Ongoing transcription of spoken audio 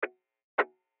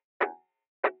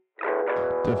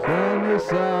Defend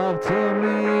yourself to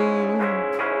me.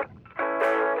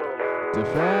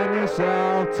 Defend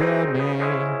yourself to me.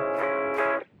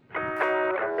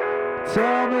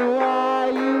 Tell me why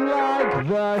you like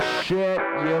the shit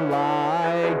you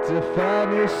like.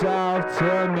 Defend yourself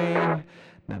to me.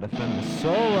 Now defend the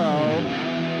solo.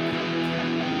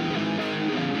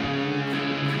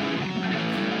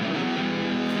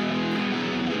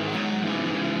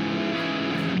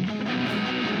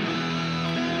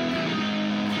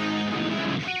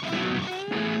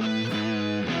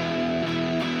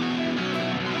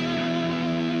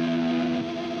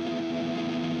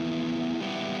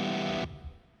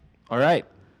 All right.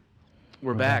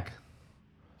 We're back.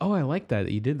 Oh, I like that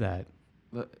you did that.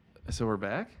 So we're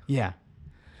back? Yeah.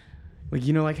 Like,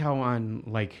 you know, like how on,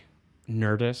 like,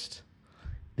 Nerdist,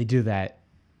 they do that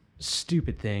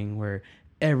stupid thing where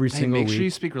every single make week... sure you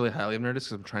speak really highly of Nerdist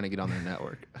because I'm trying to get on their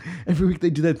network. Every week they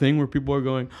do that thing where people are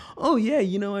going, oh, yeah,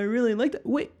 you know, I really like that.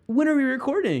 Wait, when are we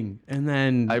recording? And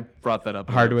then... I brought that up.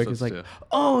 Hardwick is like,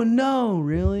 oh, no,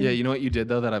 really? Yeah, you know what you did,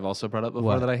 though, that I've also brought up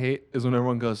before that I hate? Is when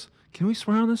everyone goes, can we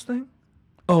swear on this thing?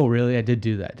 Oh, really? I did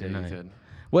do that, didn't I? You did.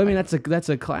 Well, I mean, that's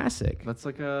a classic. That's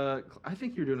like I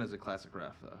think you're doing it as a classic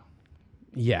rap, though.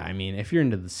 Yeah, I mean, if you're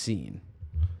into the scene.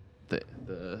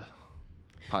 The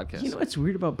podcast. You know what's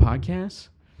weird about podcasts?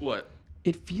 What?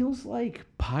 It feels like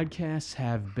podcasts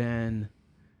have been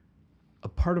a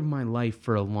part of my life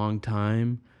for a long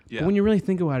time. Yeah. But when you really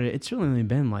think about it, it's really only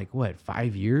been like, what,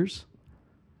 5 years?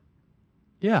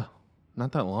 Yeah.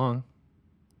 Not that long.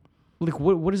 Like,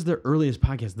 what is the earliest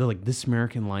podcast? The, like, This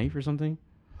American Life or something?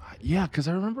 Yeah, because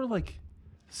I remember, like,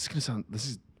 this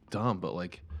is dumb, but,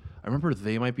 like, I remember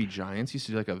They Might Be Giants used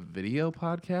to do, like, a video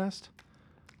podcast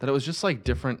that it was just, like,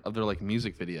 different of their, like,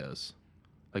 music videos,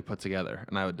 like, put together,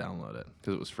 and I would download it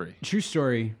because it was free. True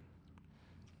story.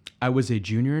 I was a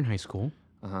junior in high school.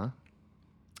 Uh-huh.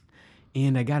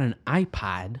 And I got an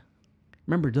iPod.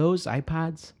 Remember those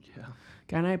iPods? Yeah.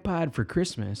 Got an iPod for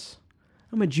Christmas.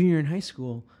 I'm a junior in high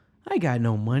school. I got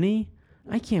no money.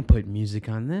 I can't put music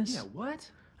on this. Yeah,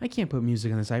 what? I can't put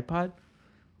music on this iPod.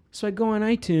 So I go on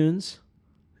iTunes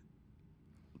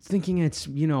thinking it's,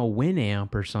 you know,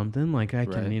 Winamp or something. Like I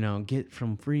can, Right. you know, get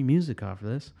some free music off of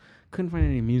this. Couldn't find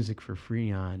any music for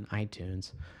free on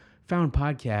iTunes. Found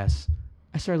podcasts.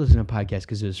 I started listening to podcasts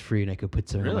because it was free and I could put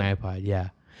something on my iPod. Yeah.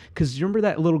 Because you remember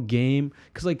that little game?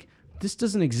 Because, like, this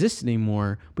doesn't exist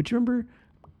anymore. But you remember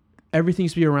everything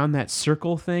used to be around that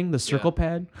circle thing, the circle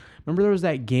pad? Remember there was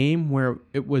that game where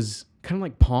it was kind of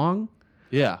like Pong?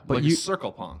 Yeah, But like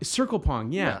Circle Pong. Circle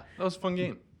Pong, yeah. That was a fun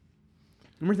game. I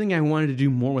remember thinking I wanted to do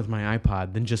more with my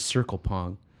iPod than just Circle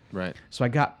Pong. Right. So I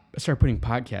started putting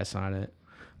podcasts on it.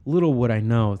 Little would I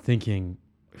know, thinking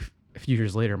a few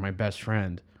years later, my best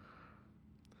friend,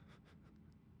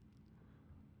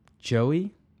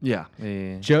 Joey? Yeah.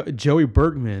 Joey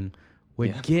Bergman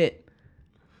would get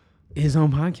his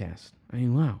own podcast. I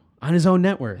mean, wow. On his own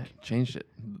network. Changed it.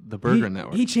 The Burger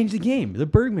Network. He changed the game. The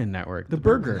Bergman Network. The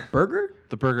Burger. Burger?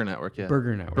 The Burger Network, yeah.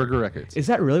 Burger Network. Burger Records. Is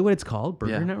that really what it's called?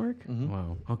 Burger Network? Mm-hmm.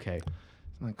 Wow. Okay. Isn't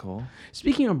that cool?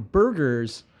 Speaking of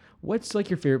burgers, what's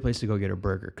like your favorite place to go get a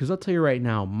burger? Because I'll tell you right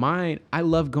now, I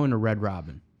love going to Red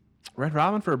Robin. Red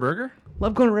Robin for a burger?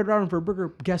 Love going to Red Robin for a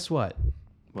burger. Guess what?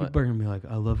 People are going to be like,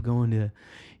 I love going to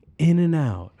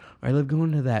In-N-Out. Or I love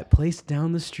going to that place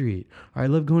down the street. Or I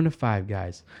love going to Five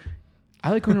Guys. I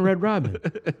like going to Red Robin.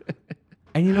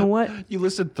 And you know what? You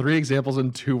listed 3 examples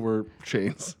and 2 were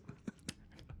chains.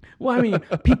 Well, I mean,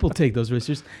 people take those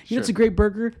risks. You know, it's a great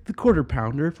burger? The Quarter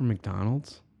Pounder from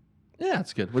McDonald's. Yeah,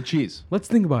 it's good. With cheese. Let's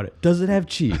think about it. Does it have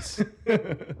cheese? Yeah,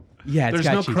 it's There's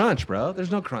got no cheese. crunch, bro.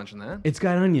 There's no crunch in that. It's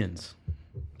got onions.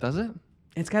 Does it?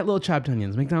 It's got little chopped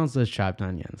onions. McDonald's does chopped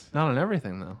onions. Not on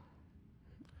everything, though.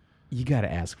 You got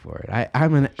to ask for it.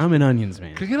 I'm an onions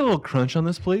man. Could I get a little crunch on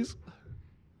this, please?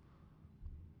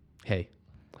 Hey,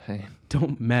 Hey.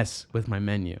 don't mess with my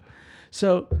menu.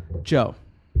 So, Joe,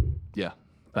 Yeah,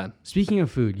 Ben. speaking of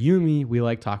food, you and me, we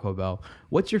like Taco Bell.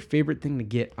 What's your favorite thing to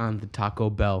get on the Taco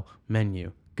Bell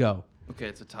menu? Go. Okay,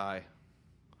 it's a tie.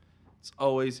 It's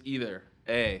always either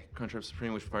A, Crunchwrap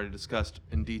Supreme, which we've already discussed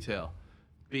in detail.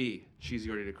 B,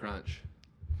 Cheesy Ready to Crunch.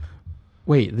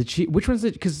 Wait, which one's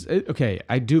it? Because, okay,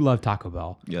 I do love Taco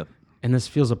Bell. Yep. And this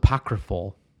feels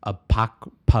apocryphal.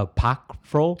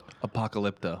 Apocryphal?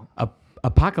 Apocalypto.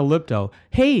 Apocalypto.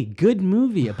 Hey, good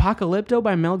movie. Apocalypto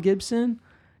by Mel Gibson.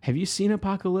 Have you seen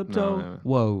Apocalypto? No, I haven't.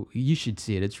 Whoa, you should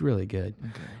see it. It's really good.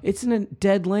 Okay. It's in a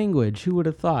dead language. Who would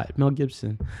have thought? Mel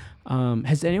Gibson.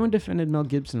 Has anyone defended Mel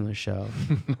Gibson on the show?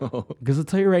 No. Because I'll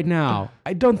tell you right now,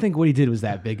 I don't think what he did was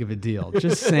that big of a deal.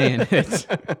 Just saying it.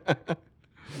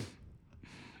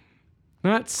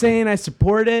 Not saying I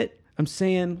support it. I'm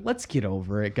saying let's get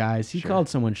over it, guys. He Sure. called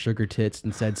someone sugar tits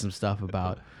and said some stuff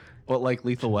about. But like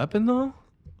Lethal Weapon though?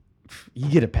 You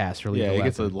get a pass for Lethal Yeah, he Weapon.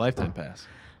 gets a lifetime pass.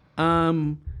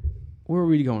 Where were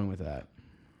we going with that?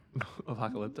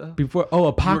 Apocalypto? Before You were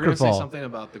apocryphal. gonna say something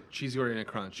about the cheesy gordita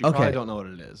crunch. You probably don't know what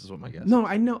it is what my guess. No,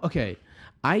 I know. Okay,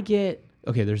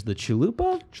 there's the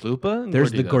chalupa. Chalupa? And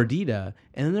There's the gordita,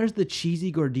 and then there's the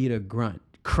cheesy gordita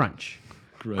crunch.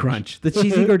 The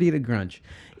cheesy gordita crunch.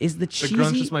 Is the cheesy? The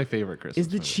crunch is my favorite Christmas Is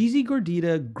the movie. cheesy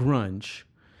gordita crunch?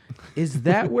 Is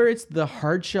that where it's the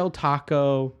hard shell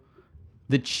taco,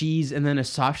 the cheese, and then a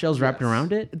soft shell's wrapped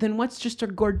around it? Then what's just a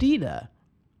gordita?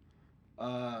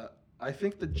 I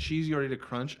think the cheesy gordita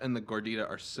crunch and the gordita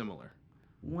are similar.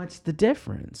 What's the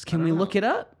difference? Can I we don't look know. it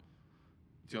up?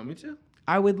 Do you want me to?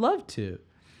 I would love to.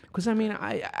 Because, I mean,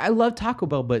 I love Taco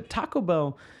Bell, but Taco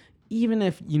Bell, even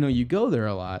if, you go there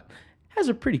a lot, has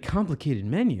a pretty complicated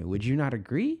menu. Would you not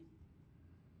agree?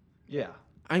 Yeah.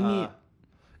 I mean...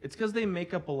 it's because they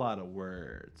make up a lot of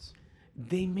words.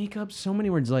 They make up so many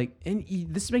words.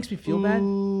 This makes me feel bad.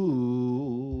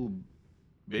 Ooh,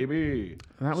 baby.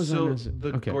 That was so unnecessary. the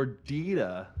Okay.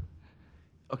 gordita.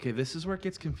 Okay, this is where it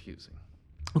gets confusing.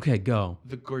 Okay, go.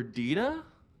 The gordita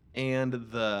and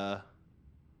the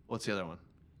what's the other one?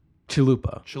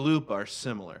 Chalupa. Chalupa are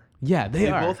similar. Yeah, they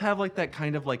are. both have like that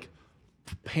kind of like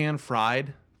pan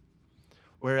fried,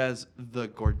 whereas the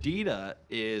gordita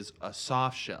is a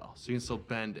soft shell, so you can still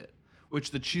bend it.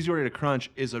 Which the cheesy gordita crunch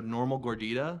is a normal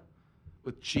gordita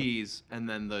with cheese and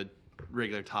then the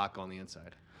regular taco on the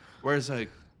inside. Whereas what's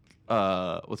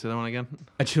the other one again?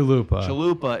 A chalupa.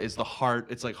 Chalupa is the hard.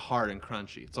 It's like hard and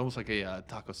crunchy. It's almost like a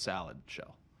taco salad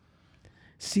shell.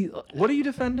 See, What are you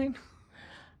defending?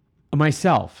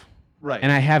 myself. Right.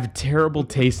 And I have terrible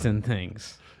taste in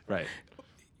things. Right.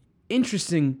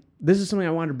 Interesting. This is something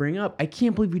I wanted to bring up. I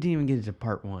can't believe we didn't even get into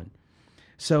part 1.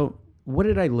 So, what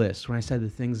did I list when I said the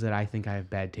things that I think I have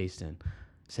bad taste in? I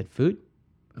said food.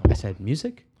 I said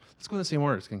music. Let's go in the same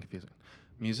order. It's getting confusing.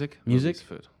 Music, Music? movies,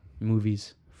 food.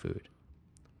 Movies, food.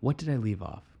 What did I leave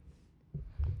off?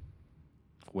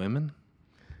 Women?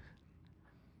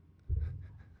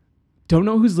 Don't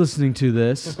know who's listening to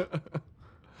this.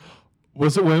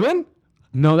 Was it women?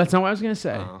 No, that's not what I was going to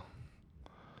say. Oh.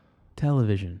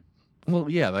 Television. Well,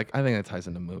 yeah, like I think that ties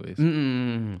into movies.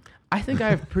 I think I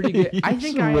have pretty good. I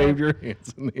think I wave have, your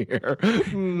hands in the air.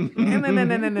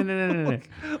 no.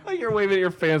 Like you're waving at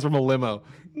your fans from a limo.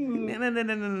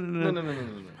 No.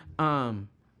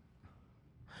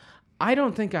 I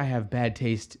don't think I have bad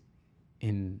taste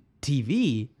in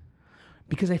TV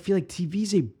because I feel like TV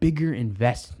is a bigger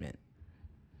investment.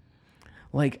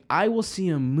 Like I will see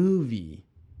a movie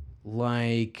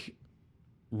like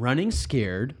Running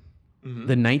Scared, the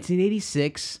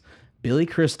 1986 Billy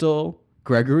Crystal,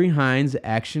 Gregory Hines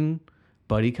action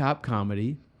buddy cop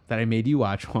comedy that I made you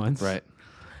watch once. Right.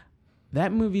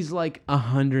 That movie's like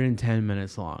 110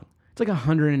 minutes long. It's like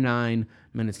 109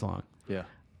 minutes long. Yeah.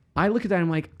 I look at that and I'm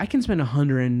like, I can spend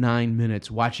 109 minutes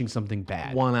watching something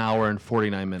bad. 1 hour and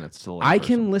 49 minutes to the I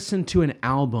can listen to an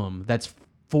album that's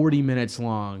 40 minutes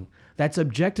long that's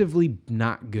objectively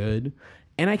not good,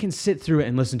 and I can sit through it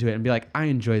and listen to it and be like, I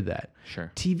enjoyed that.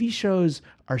 Sure. TV shows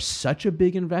are such a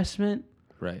big investment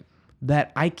Right.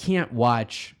 that I can't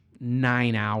watch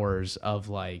 9 hours of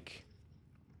like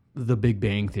The Big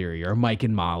Bang Theory or Mike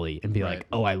and Molly and be like,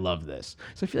 oh, I love this.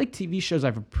 So I feel like TV shows I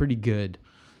have a pretty good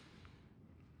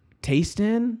taste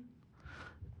in.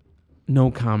 No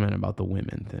comment about the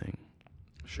women thing.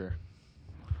 Sure.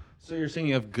 So you're saying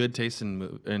you have good taste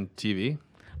in TV?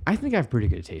 I think I have pretty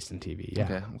good taste in TV. Yeah.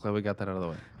 Okay. I'm glad we got that out of the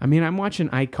way. I mean, I'm watching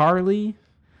iCarly,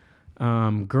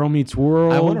 Girl Meets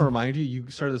World. I want to remind you, you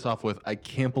started this off with, I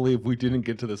can't believe we didn't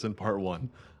get to this in part 1.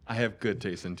 I have good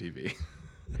taste in TV.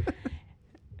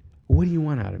 What do you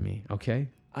want out of me? Okay.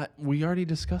 We already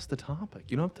discussed the topic.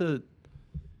 You don't have to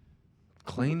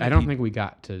claim. I don't think we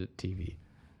got to TV.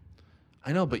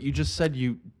 I know, but you just said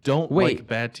you don't Wait. like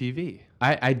bad TV.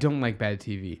 I don't like bad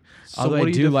TV. So Although what I are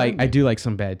you defending? I do like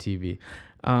some bad TV.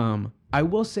 I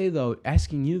will say though,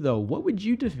 asking you though, what would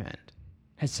you defend?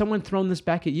 Has someone thrown this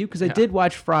back at you? Because I did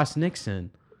watch Frost Nixon,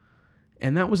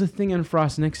 and that was a thing in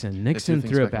Frost Nixon. Nixon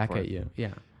things threw it back and back at forth. you.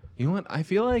 Yeah. You know what? I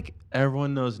feel like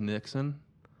everyone knows Nixon,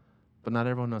 but not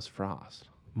everyone knows Frost.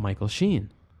 Michael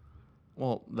Sheen.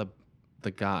 Well,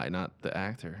 the guy, not the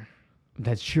actor.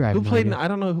 That's true. I have Who no played? idea. I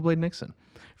don't know who played Nixon.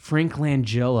 Frank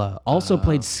Langella also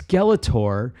played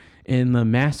Skeletor in the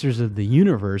Masters of the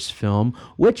Universe film,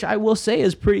 which I will say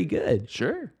is pretty good.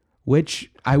 Sure.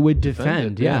 Which I would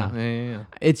defend. it. Yeah. Yeah.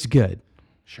 It's good.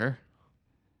 Sure.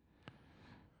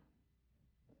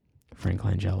 Frank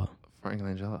Langella. Frank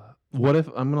Langella. What if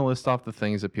I'm gonna list off the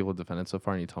things that people have defended so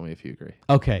far, and you tell me if you agree?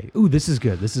 Okay. Ooh, this is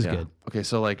good. This is good. Okay,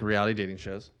 so like reality dating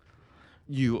shows,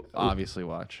 you obviously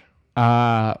watch.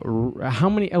 How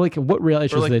many? Like, what reality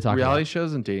shows Or, like, do they talk reality about?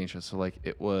 shows and dating shows. So like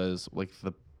it was like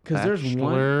the Because there's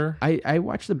Bachelor, one. I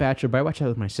watched The Bachelor, but I watched that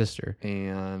with my sister.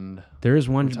 and There is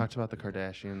one. we talked about the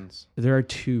Kardashians. There are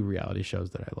 2 reality shows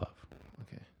that I love.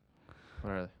 Okay, what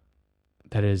are they?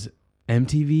 That is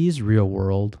MTV's Real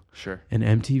World Sure. and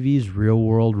MTV's Real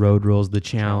World Road Rules The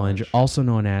Challenge, Challenge. also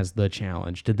known as The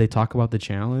Challenge. Did they talk about The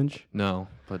Challenge? No,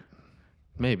 but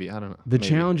maybe I don't know. The Maybe.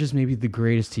 Challenge is maybe the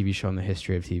greatest TV show in the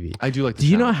history of TV. I do like. The Do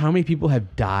you know Challenge. how many people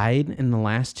have died in the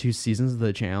last 2 seasons of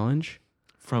The Challenge?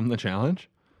 From the challenge?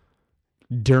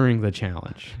 During The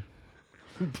Challenge.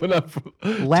 Put up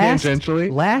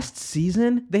Last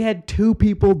season, they had 2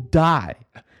 people die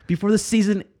before the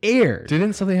season aired.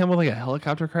 Didn't something happen with like a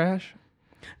helicopter crash?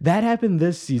 That happened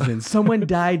this season. Someone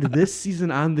died this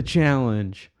season on The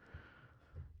Challenge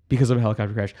because of a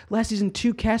helicopter crash. Last season,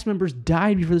 2 cast members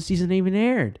died before the season even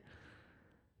aired.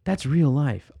 That's real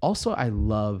life. Also, I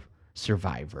love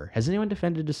Survivor. Has anyone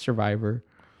defended a Survivor?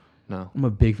 No. I'm a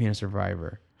big fan of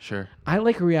Survivor. Sure. I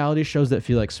like reality shows that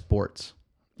feel like sports.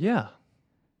 Yeah.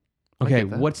 I Okay, get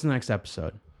that. what's the next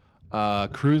episode?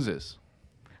 Cruises.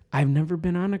 I've never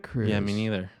been on a cruise. Yeah, me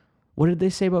neither. What did they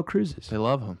say about cruises? They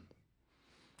love him.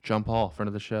 John Paul, friend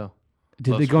of the show.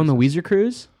 Did loves they go on the cruises. Weezer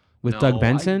cruise with Doug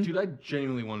Benson? I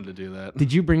genuinely wanted to do that.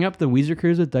 Did you bring up the Weezer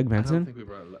cruise with Doug I don't Benson? think we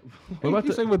brought it up. What about you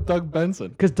the- saying with Doug Benson?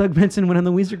 Because Doug Benson went on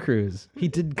the Weezer cruise. He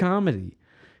did comedy.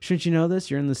 Shouldn't you know this?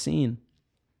 You're in the scene.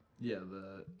 Yeah,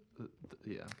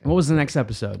 yeah. Okay. What was the next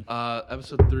episode?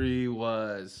 Episode 3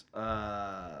 was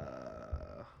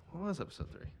what was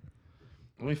episode 3?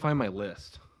 Let me find my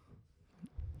list.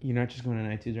 You're not just going on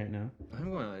iTunes right now?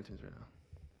 I'm going on iTunes right now.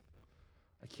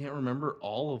 I can't remember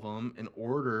all of them in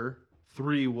order.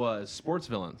 3 was sports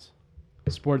villains.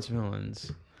 Sports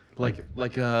villains. Like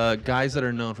guys that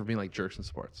are known for being like jerks in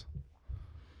sports.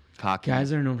 Cocky, Guys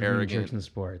that are known for being arrogant, jerks in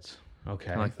sports. Okay.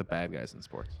 kind of like the bad guys in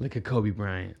sports. Like a Kobe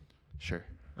Bryant. Sure.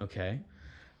 Okay.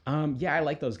 Yeah, I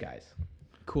like those guys.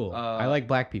 Cool. I Uh, like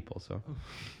black people, so.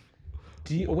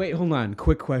 Do you wait, hold on.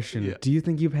 Quick question. Yeah. Do you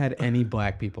think you've had any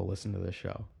black people listen to this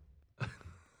show?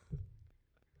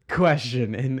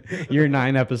 Question in your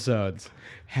 9 episodes.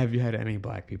 Have you had any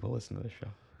black people listen to this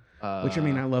show? Which I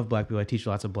mean, I love black people. I teach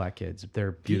lots of black kids.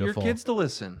 They're Get beautiful. your kids to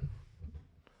listen.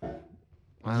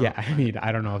 Yeah, I mean,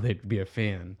 I don't know if they'd be a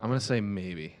fan. I'm gonna say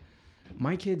maybe.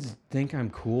 My kids think I'm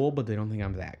cool, but they don't think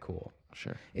I'm that cool.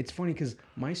 Sure. It's funny because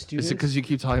my students. Is it because you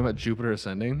keep talking about Jupiter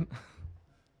Ascending?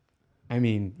 I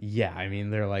mean, yeah. I mean,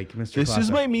 they're like Mr. This is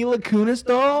Clausen. my Mila Kunis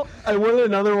doll. I wanted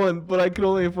another one, but I could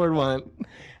only afford one.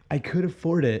 I could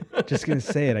afford it. Just gonna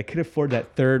say it. I could afford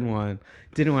that 3rd one.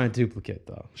 Didn't want a duplicate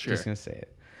though. Sure. Just gonna say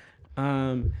it.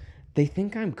 They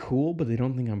think I'm cool, but they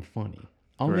don't think I'm funny.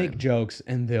 I'll Right. make jokes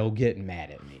and they'll get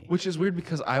mad at me. Which is weird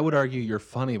because I would argue you're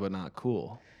funny but not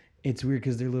cool. It's weird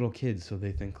because they're little kids, so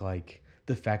they think like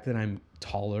the fact that I'm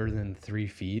taller than 3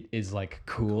 feet is like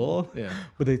cool. Yeah.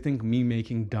 But they think me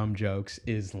making dumb jokes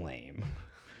is lame.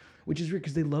 Which is weird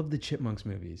because they love the Chipmunks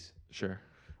movies. Sure.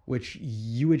 Which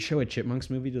you would show a Chipmunks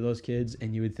movie to those kids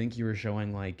and you would think you were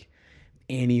showing like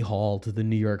Annie Hall to the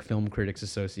New York Film Critics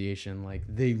Association. Like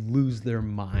they lose their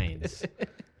minds.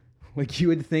 Like you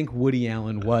would think Woody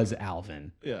Allen was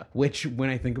Alvin. Yeah. Which when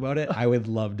I think about it, I would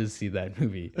love to see that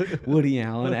movie. Woody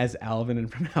Allen as Alvin and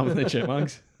from Alvin and the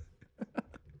Chipmunks.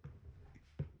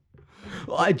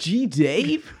 G.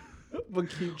 Dave? But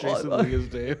keep Jason Lee as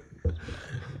Dave.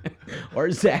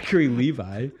 Or Zachary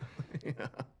Levi. Yeah.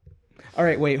 All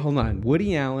right, wait, hold on.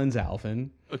 Woody Allen's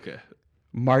Alvin. Okay.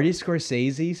 Marty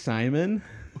Scorsese, Simon.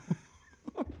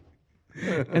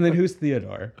 And then who's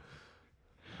Theodore?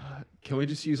 Can we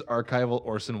just use archival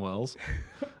Orson Welles?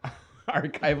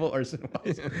 Archival Orson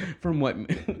Welles. From what?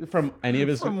 From any of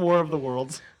his? From War of the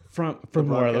Worlds. From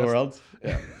War of the broadcast. Worlds.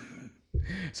 Yeah.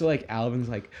 So like Alvin's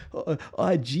like,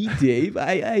 gee, Dave,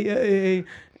 I,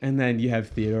 and then you have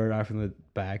Theodore off in the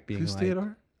back being Who's like,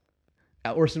 Theodore?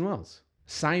 Orson Welles.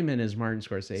 Simon is Martin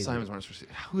Scorsese. Simon's Martin Scorsese.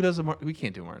 Who does we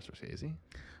can't do Martin Scorsese.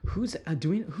 Who's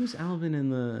Who's Alvin in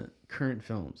the current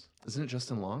films? Isn't it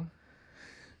Justin Long?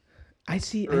 I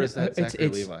see. Or is that Zachary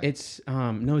Levi?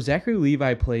 No, Zachary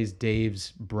Levi plays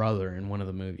Dave's brother in one of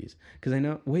the movies. Because I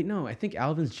know. Wait, no, I think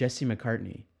Alvin's Jesse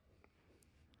McCartney.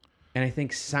 And I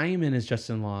think Simon is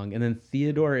Justin Long, and then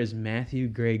Theodore is Matthew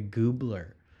Gray Gubler.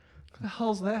 What the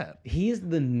hell's that? He's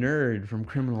the nerd from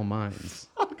Criminal Minds,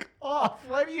 Fuck off!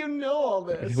 Why do you know all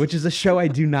this? which is a show I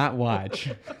do not watch.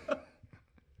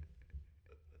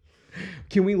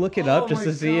 Can we look it up Oh just my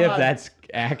to see if God. that's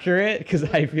accurate because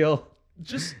I feel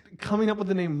Just coming up with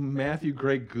the name Matthew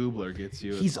Gray Gubler gets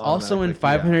you. he's also in automatically-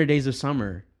 500 Days of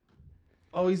Summer.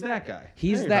 Oh, he's that guy.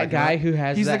 He's I know that you're guy talking who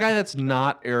has. He's that, the guy that's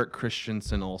not Eric Christian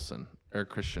Olsen.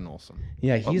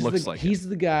 Yeah, What he's looks the like he's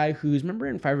the guy who's. Remember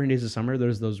in 500 Days of Summer,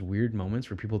 there's those weird moments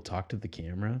where people talk to the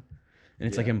camera, and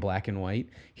it's like in black and white.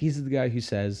 He's the guy who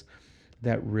says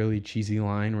that really cheesy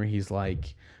line where he's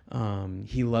like,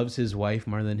 he loves his wife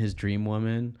more than his dream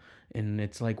woman. And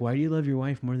it's like, why do you love your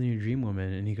wife more than your dream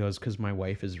woman? And he goes, because my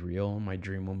wife is real and my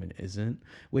dream woman isn't.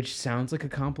 Which sounds like a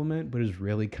compliment, but is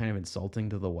really kind of insulting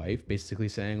to the wife. Basically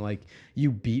saying, like,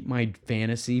 you beat my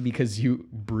fantasy because you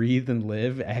breathe and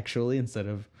live, actually, instead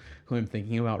of who I'm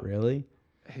thinking about, really.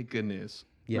 Hey, good news.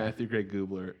 Yeah. Matthew Gray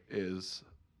Gubler is...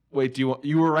 Wait,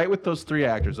 you were right with those 3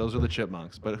 actors. Those are the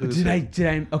Chipmunks. But who's Did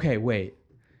I? Okay, wait.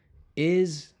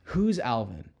 Who's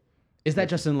Alvin? Is that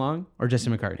Justin Long or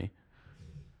Justin McCartney?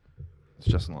 It's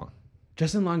Justin Long.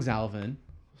 Justin Long's Alvin.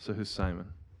 So who's Simon?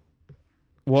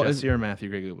 Well, Jesse or Matthew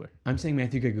Gray Gubler? I'm saying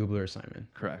Matthew Gray Gubler or Simon.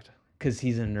 Correct. Because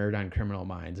he's a nerd on Criminal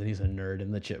Minds and he's a nerd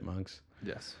in the Chipmunks.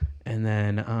 Yes. And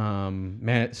then,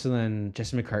 so then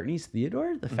Justin McCartney's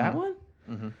Theodore, the fat one?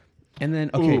 Mm-hmm. And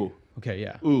then,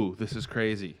 yeah. Ooh, this is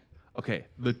crazy. Okay,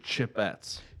 the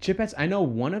Chipettes. Chipettes, I know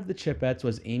one of the Chipettes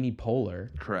was Amy Poehler.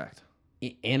 Correct.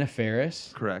 Anna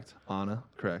Faris. Correct. Anna.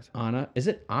 Correct. Anna. Is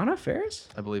it Anna Faris?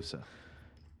 I believe so.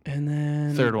 And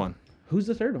then... Third one. Who's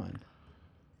the third one?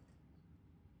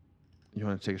 You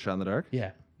want to take a shot in the dark?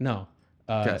 Yeah. No.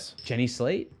 Guess. Jenny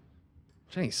Slate?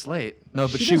 Jenny Slate. No,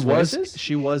 but She she does was voices?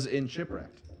 she was in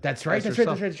Shipwrecked. That's right. As That's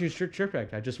herself. right. She was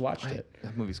Chipwrecked. I just watched it.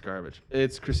 That movie's garbage.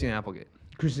 It's Christina Applegate.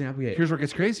 Kristen Applegate. Here's where it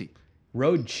gets crazy.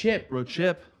 Road Chip. Road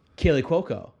Chip Kaylee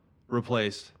Cuoco.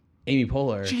 replaced. Amy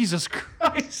Poehler. Jesus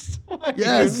Christ. Why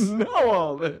Yes. do you know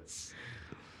all this?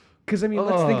 Because, I mean,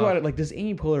 let's think about it. Like, does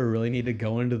Amy Poehler really need to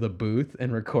go into the booth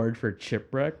and record for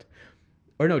Chipwrecked?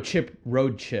 Or no,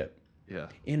 Road Chip. Yeah.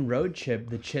 In Road Chip,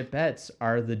 the Chipettes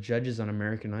are the judges on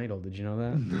American Idol. Did you know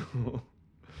that? No.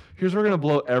 Here's where we're going to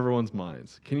blow everyone's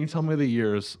minds. Can you tell me the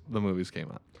years the movies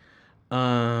came out?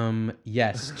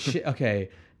 Yes. Okay.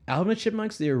 Alvin and the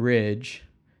Chipmunks, The Ridge,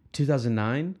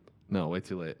 2009. No, way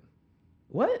too late.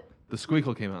 What? The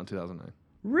Squeakle came out in 2009.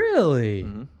 Really?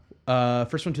 Mm-hmm.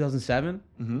 First one, 2007,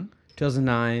 Mm-hmm.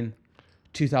 2009,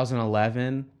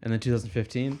 2011, and then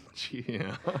 2015.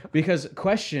 Yeah. Because,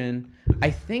 question,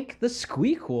 I think the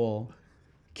Squeakle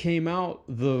came out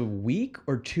the week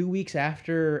or 2 weeks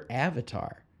after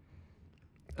Avatar.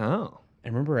 Oh.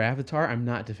 And remember Avatar? I'm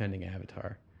not defending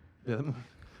Avatar. Yeah.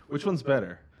 Which one's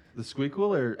better? The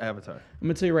Squeakle or Avatar? I'm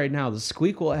going to tell you right now, the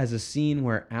Squeakle has a scene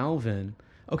where Alvin...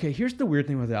 Okay, here's the weird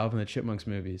thing with the Alvin and the Chipmunks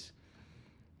movies.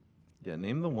 Yeah,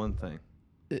 name the one thing.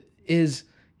 Is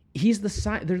he's the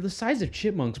size... They're the size of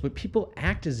chipmunks, but people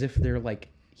act as if they're like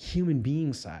human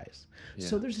being size. Yeah.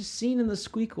 So there's a scene in the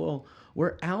Squeakle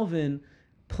where Alvin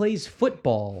plays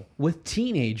football with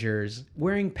teenagers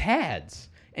wearing pads.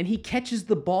 And he catches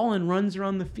the ball and runs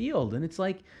around the field. And it's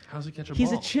like... How's he catch a He's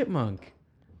ball? a chipmunk.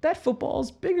 That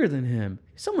football's bigger than him.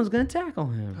 Someone's going to tackle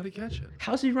him. How'd he catch it?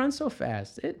 How's he run so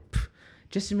fast?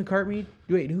 Justin McCartney.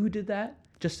 Wait, who did that?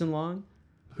 Justin Long?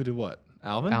 Who did what?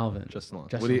 Alvin? Alvin. Justin Long.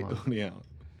 Justin Long. Woody Allen.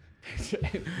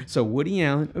 So Woody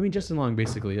Allen. I mean, Justin Long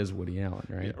basically is Woody Allen,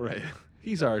 right? Yeah, right.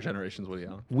 He's our generation's Woody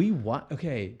Allen.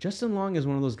 Okay, Justin Long is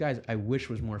one of those guys I wish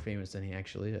was more famous than he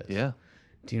actually is. Yeah.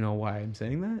 Do you know why I'm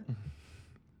saying that?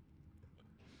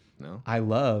 No. I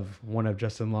love one of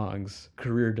Justin Long's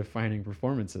career-defining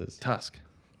performances. Tusk.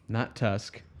 Not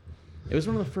Tusk. It was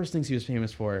one of the first things he was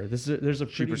famous for. There's a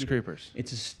Jeepers Creepers.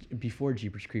 It's before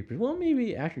Jeepers Creepers. Well,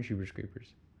 maybe after Jeepers Creepers.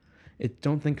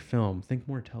 Don't think film. Think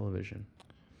more television.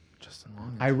 Justin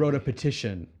Long. I wrote a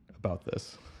petition about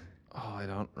this. Oh, I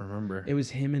don't remember. It was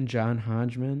him and John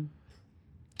Hodgman.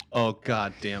 Oh,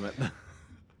 God damn it.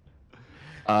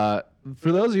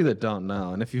 For those of you that don't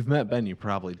know, and if you've met Ben, you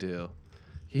probably do.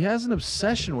 He has an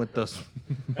obsession with those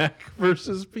Mac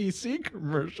versus PC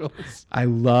commercials. I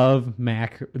love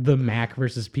the Mac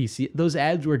versus PC. Those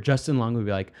ads where Justin Long would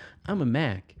be like, I'm a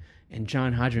Mac. And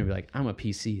John Hodgman would be like, I'm a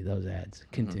PC. Those ads.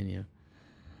 Continue.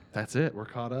 That's it. We're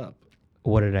caught up.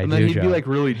 What did I And do, then he'd Joe? be like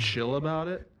really chill about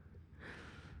it.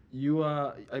 You,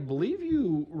 I believe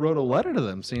you wrote a letter to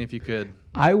them saying if you could.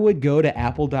 I would go to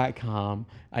apple.com.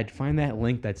 I'd find that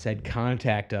link that said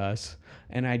contact us.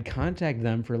 And I'd contact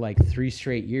them for like 3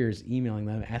 straight years, emailing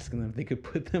them, asking them if they could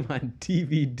put them on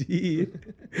DVD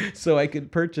so I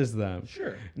could purchase them.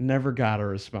 Sure. Never got a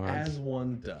response. As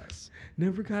one does.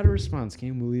 Never got a response. Can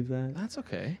you believe that? That's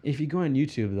okay. If you go on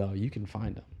YouTube, though, you can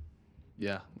find them.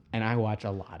 Yeah. And I watch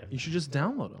a lot of them. You should just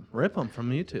download them. Rip them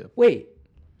from YouTube. Wait.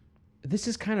 This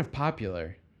is kind of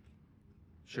popular.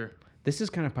 Sure. This is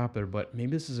kind of popular, but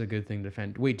maybe this is a good thing to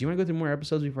defend. Wait, do you want to go through more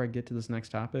episodes before I get to this next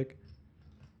topic?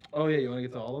 Oh yeah, you want to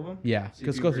get to all of them? Yeah, See if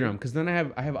let's you go agree. through them because then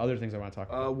I have other things I want to talk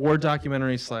about. War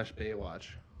documentary / Baywatch.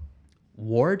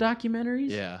 War documentaries?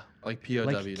 Yeah, like POW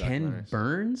Like Ken documentaries.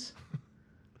 Burns?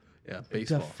 Yeah, The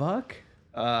baseball. fuck?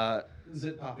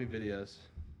 Zit Poppy videos.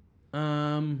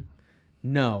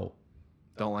 No.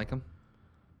 Don't like them.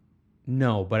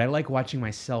 No, but I like watching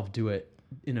myself do it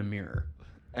in a mirror.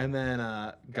 And then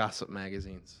gossip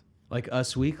magazines. Like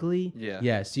Us Weekly? Yeah.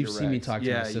 Yes, you've Your seen me rags. talk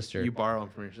to my sister. You borrow them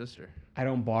from your sister. I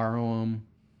don't borrow them.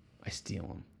 I steal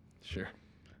them. Sure.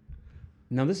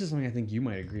 Now, this is something I think you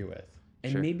might agree with.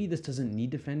 And Sure. maybe this doesn't need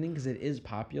defending because it is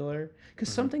popular. Because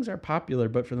some things are popular,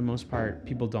 but for the most part,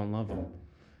 people don't love them.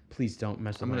 Please don't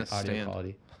mess with I'm my gonna audio stand.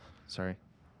 quality. Sorry.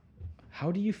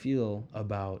 How do you feel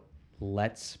about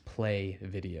Let's Play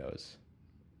videos?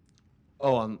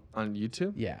 Oh, on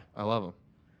YouTube? Yeah. I love them.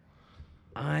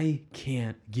 I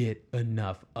can't get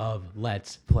enough of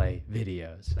Let's Play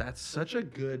videos. That's such a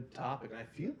good topic. I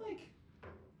feel like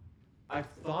I've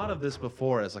thought of this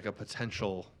before as like a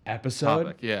potential Episode?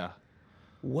 topic. Yeah.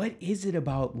 What is it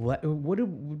about?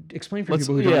 Explain for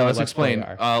people who don't know Let's what Let's Play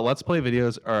explain. are. Let's Play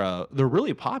videos are they're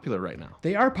really popular right now.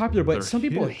 They are popular, but They're some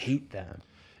people huge. hate them.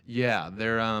 Yeah,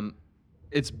 they're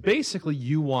it's basically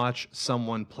you watch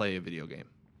someone play a video game.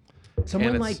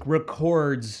 Someone it's- like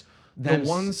records them. The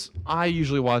ones I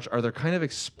usually watch are they're kind of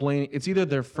explaining. It's either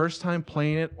their first time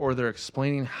playing it or they're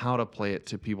explaining how to play it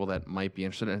to people that might be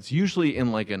interested. And it's usually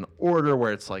in like an order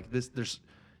where it's like this.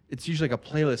 It's usually like a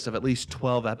playlist of at least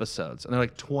 12 episodes, and they're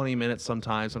like 20 minutes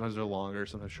sometimes. Sometimes they're longer,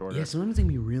 sometimes shorter. Yeah, sometimes they can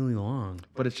be really long.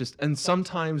 But it's just, and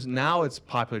sometimes now it's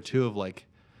popular too. Of like,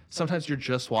 sometimes you're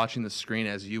just watching the screen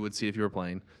as you would see if you were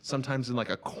playing. Sometimes in like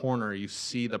a corner you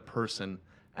see the person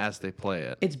as they play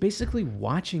it. It's basically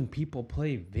watching people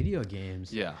play video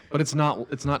games. Yeah, but it's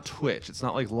not Twitch. It's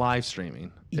not like live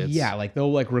streaming. It's, Yeah, like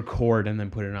they'll like record and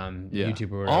then put it on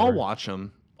YouTube or whatever. I'll watch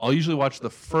them. I'll usually watch the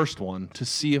first one to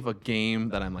see if a game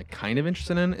that I'm like kind of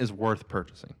interested in is worth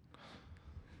purchasing.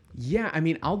 Yeah, I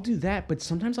mean, I'll do that, but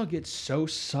sometimes I'll get so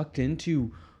sucked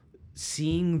into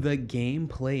seeing the game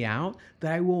play out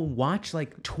that I will watch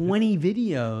like 20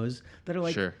 videos that are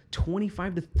like Sure.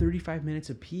 25 to 35 minutes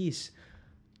a piece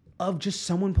of just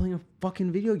someone playing a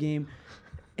fucking video game.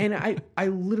 And I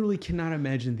literally cannot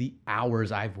imagine the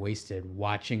hours I've wasted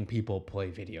watching people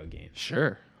play video games.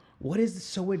 Sure. What is this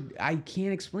so? I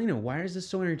can't explain it. Why is this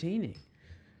so entertaining?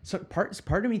 So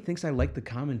part of me thinks I like the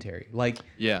commentary. Like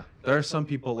Yeah, there are some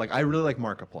people like I really like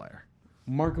Markiplier.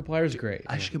 Markiplier's great.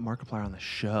 I should get Markiplier on the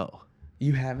show.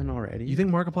 You haven't already? You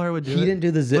think Markiplier would do it? He didn't do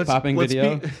the zip popping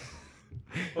video?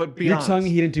 But be You're honest, telling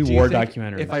me he didn't do you war think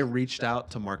documentaries? If I reached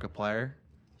out to Markiplier,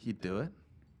 he'd do it.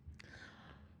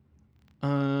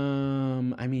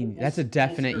 I mean, that's a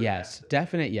definite yes.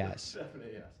 Definite yes.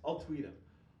 Definitely yes. I'll tweet him.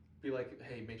 Be like,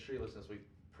 hey, make sure you listen this week.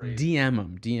 Praise. DM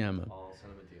him. DM him. I'll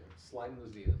send him a DM. Slide in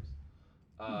those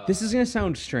DMs. This is gonna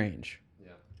sound strange.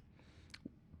 Yeah.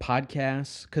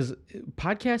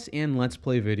 Podcasts and Let's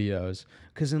Play videos,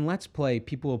 because in Let's Play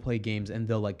people will play games and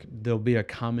there'll be a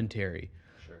commentary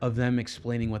Sure. of them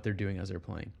explaining what they're doing as they're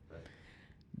playing. Right.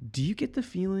 Do you get the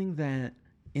feeling that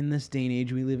in this day and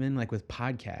age we live in, like with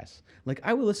podcasts, like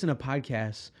I would listen to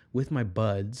podcasts with my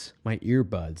buds, my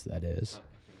earbuds, that is.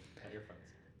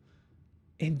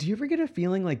 And do you ever get a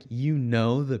feeling like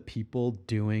the people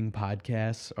doing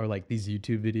podcasts or like these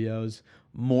YouTube videos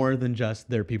more than just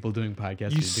they're people doing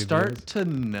podcasts? You YouTube start videos? to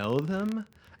know them,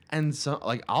 and so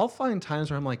like I'll find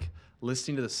times where I'm like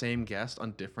listening to the same guest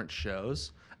on different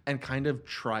shows and kind of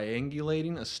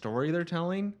triangulating a story they're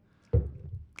telling.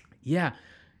 Yeah.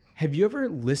 Have you ever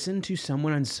listened to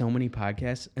someone on so many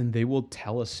podcasts and they will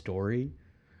tell a story?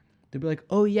 They'll be like,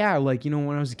 oh yeah, like, when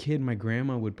I was a kid, my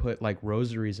grandma would put like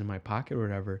rosaries in my pocket or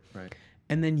whatever. Right.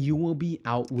 And then you will be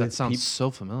out with That sounds so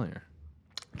familiar.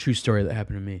 True story that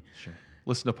happened to me. Sure.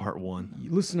 Listen to part 1.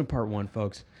 You listen to part 1,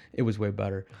 folks. It was way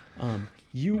better.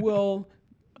 You will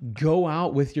go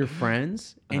out with your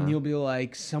friends and you'll be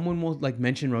like, someone will like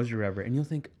mention rosary or whatever, and you'll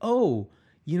think, oh,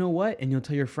 you know what? And you'll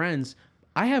tell your friends,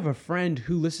 I have a friend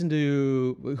who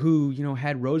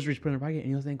had rosaries put in their pocket, and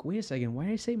you'll think, wait a second, why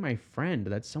did I say my friend?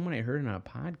 That's someone I heard on a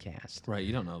podcast. Right.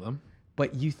 You don't know them.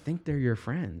 But you think they're your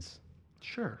friends.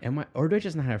 Sure. Or do I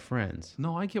just not have friends?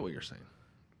 No, I get what you're saying.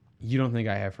 You don't think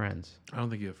I have friends? I don't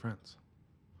think you have friends.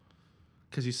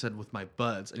 Because you said with my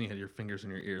buds, and you had your fingers in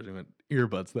your ears. You went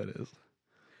earbuds. That is.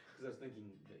 Because I was thinking,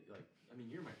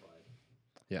 you're my bud.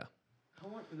 Yeah.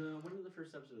 When did the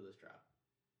first episode of this drop?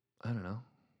 I don't know.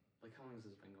 Like, how long has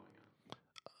this been going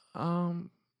on?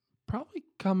 Probably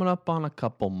coming up on a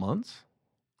couple months.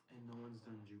 And no one's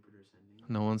done Jupiter Ascending.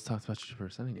 No one's talked about Jupiter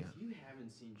Ascending yet. If you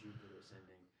haven't seen Jupiter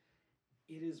Ascending,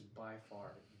 it is by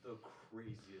far the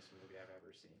craziest movie I've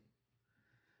ever seen.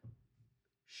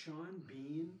 Sean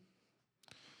Bean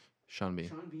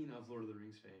of Lord of the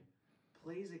Rings fame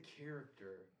plays a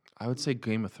character. I would say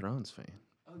Game of Thrones fan.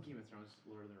 Oh, Game of Thrones,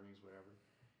 Lord of the Rings, whatever.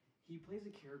 He plays a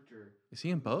character. Is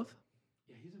he in both?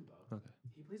 Yeah, he's in both. Okay.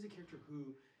 He plays a character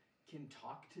who can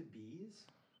talk to bees.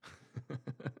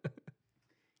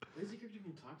 Plays a character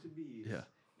who can talk to bees. Yeah.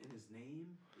 And his name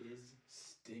is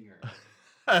Stinger.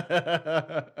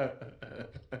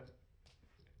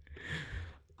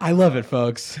 I love it,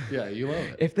 folks. Yeah, you love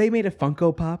it. If they made a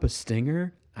Funko Pop of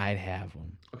Stinger, I'd have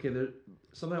one. Okay, there's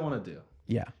something I want to do.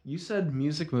 Yeah. You said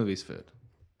music, movies, food.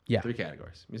 Yeah. 3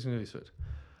 categories. Music, movies, food.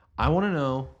 I want to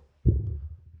know,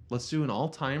 let's do an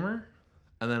all-timer,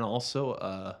 and then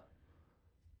also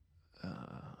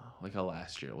like a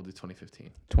last year. We'll do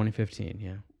 2015. 2015,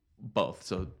 yeah. Both.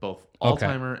 So both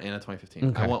all-timer and a 2015.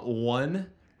 Okay. I want one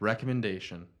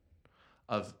recommendation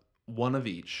of one of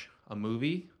each. A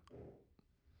movie,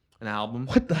 an album.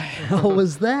 What the hell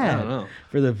was that? I don't know.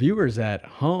 For the viewers at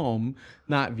home,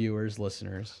 not viewers,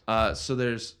 listeners. So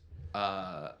there's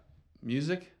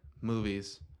music,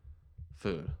 movies,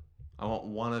 food. I want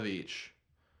one of each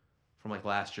from like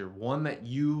last year. One that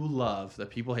you love,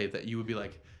 that people hate, that you would be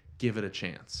like, give it a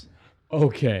chance.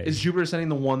 Okay. Is Jupiter Ascending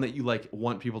the one that you like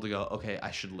want people to go, okay,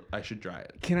 I should try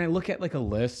it? Can I look at like a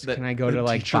list? That Can I go the to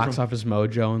like teacher Box from- Office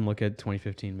Mojo and look at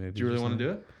 2015 movies? Do you really want to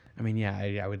do it? I mean, yeah,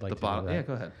 I would like The to bottom. do that. Yeah,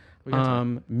 go ahead. We got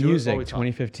time. Do it while Music we talk.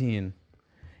 2015.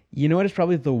 You know what is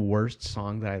probably the worst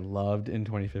song that I loved in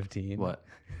 2015? What?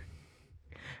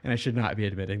 And I should not be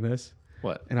admitting this.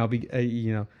 What? And I'll be,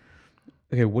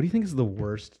 okay, what do you think is the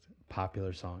worst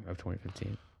popular song of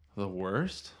 2015? The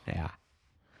worst? Yeah.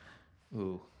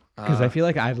 Ooh. Because I feel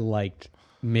like I liked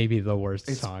maybe the worst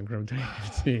song from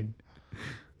 2015.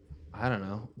 I don't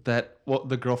know.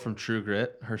 The girl from True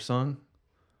Grit, her song?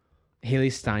 Haley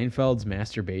Steinfeld's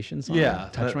masturbation song? Yeah,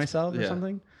 Touch that's- Myself or yeah.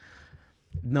 something?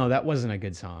 No, that wasn't a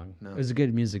good song. No. It was a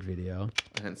good music video.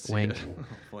 I didn't see Wink. it.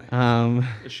 Oh, boy.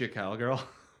 Is she a cowgirl?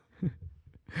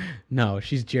 No,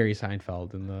 she's Jerry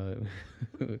Seinfeld in the.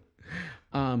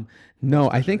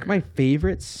 No, I think my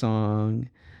favorite song,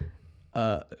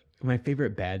 my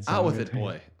favorite bad song. Out with it,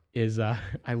 boy. Is I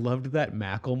loved that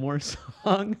Macklemore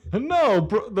song. No,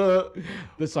 bro,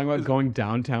 The song about going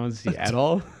downtown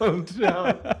Seattle.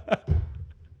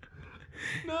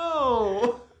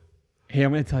 No. Hey,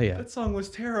 I'm gonna tell you, That song was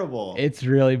terrible. it's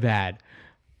really bad.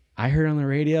 I heard on the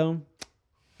radio.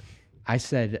 I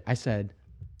said,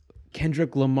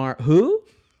 Kendrick Lamar. Who?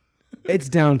 It's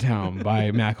Downtown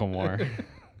by Macklemore.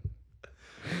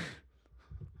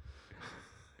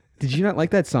 Did you not like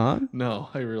that song? No,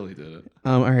 I really didn't.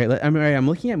 All right. I'm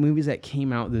looking at movies that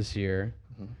came out this year.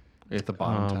 At the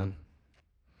bottom 10.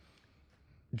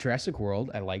 Jurassic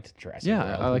World. I liked Jurassic Yeah,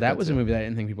 World. I like that that was a too. movie that I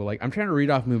didn't think people liked. I'm trying to read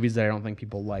off movies that I don't think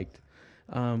people liked.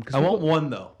 I want one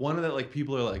though. One that like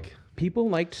people are like. People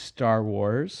liked Star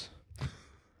Wars.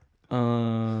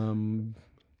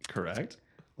 Correct.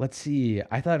 Let's see.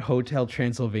 I thought Hotel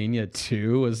Transylvania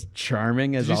 2 was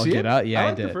charming as Did you all see get it? out. Yeah, I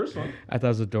liked did. the first one. I thought it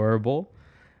was adorable.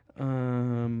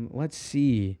 Let's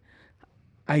see.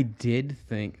 I did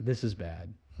think this is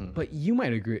bad, but you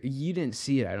might agree. You didn't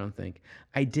see it, I don't think.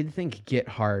 I did think Get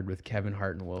Hard with Kevin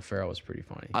Hart and Will Ferrell was pretty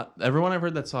funny. Everyone I've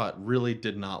heard that saw it really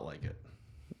did not like it.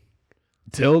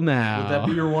 Till now. Would that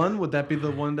be your one? Would that be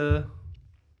the one to?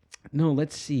 No,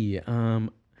 let's see.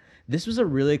 This was a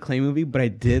really acclaimed movie, but I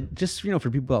did just for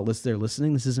people out there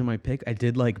listening. This isn't my pick. I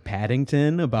did like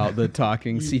Paddington about the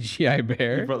talking CGI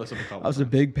bear. You brought this up a couple I was a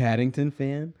times. big Paddington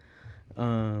fan.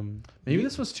 Maybe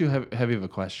this was too heavy of a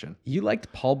question. You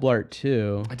liked Paul Blart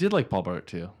too. I did like Paul Blart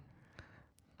too.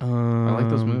 I like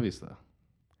those movies though.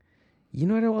 You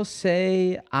know what I will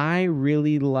say? I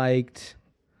really liked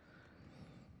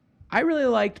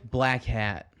Black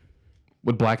Hat.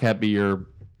 Would Black Hat be your?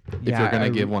 If Yeah, you're gonna I-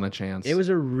 give one a chance. It was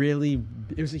a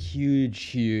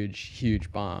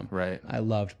huge bomb. Right. I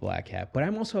loved Black Hat, but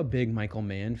I'm also a big Michael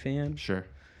Mann fan. Sure.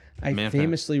 I Mann fan.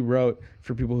 famously wrote,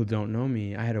 for people who don't know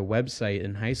me, I had a website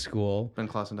in high school,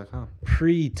 BenClausen.com.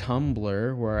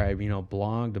 pre-Tumblr, where I,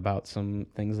 blogged about some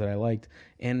things that I liked.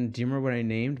 And do you remember what I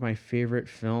named my favorite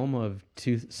film of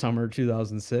summer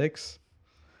 2006?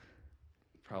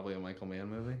 Probably a Michael Mann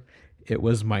movie. It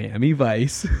was Miami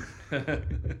Vice.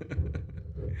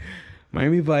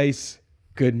 Miami Vice,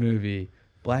 good movie.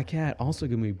 Black Hat, also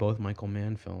good movie. Both Michael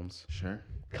Mann films. Sure.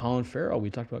 Colin Farrell. We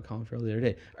talked about Colin Farrell the other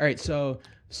day. All right, so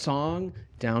song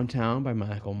Downtown by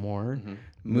Michael Moore. Mm-hmm.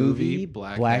 Movie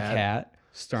Black Hat. Hat.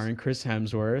 starring Chris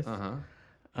Hemsworth.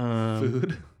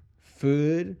 Food.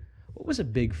 Food. What was a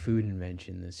big food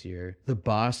invention this year? The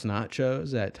Boss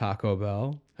Nachos at Taco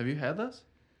Bell. Have you had those?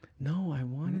 No, I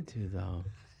wanted to though.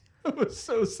 That was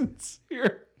so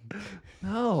sincere.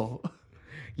 No.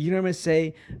 You know what I'm gonna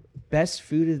say? Best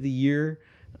food of the year.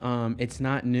 It's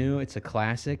not new. It's a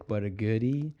classic, but a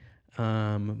goodie.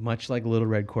 Much like Little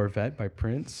Red Corvette by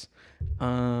Prince.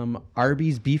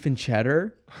 Arby's beef and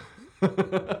cheddar.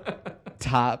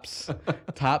 Tops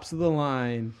of the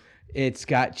line. It's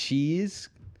got cheese.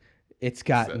 It's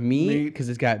got meat because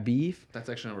it's got beef. That's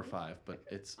actually number 5, but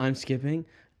it's. I'm skipping.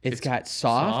 It's got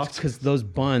soft because those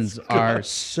buns are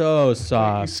so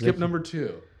soft. You skip number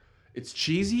 2. It's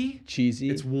cheesy.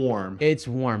 It's warm. It's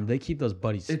warm. They keep those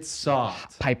buddies. It's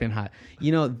soft. Piping hot.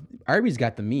 You know, Arby's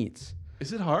got the meats.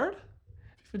 Is it hard?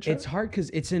 It's hard because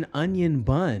it's an onion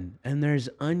bun, and there's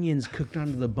onions cooked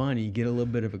onto the bun. You get a little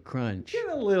bit of a crunch. Get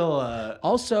a little.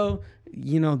 Also,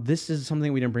 you know, this is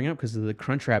something we didn't bring up because the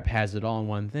Crunchwrap has it all in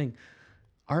one thing.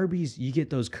 Arby's, you get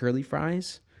those curly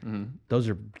fries. Mm-hmm. Those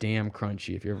are damn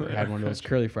crunchy if you ever had one of those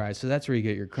curly fries. So that's where you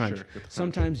get your crunch. Sure,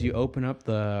 Sometimes you open up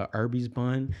the Arby's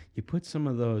bun, you put some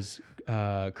of those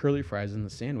curly fries in the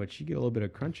sandwich, you get a little bit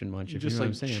of crunch and munch. You if just you know what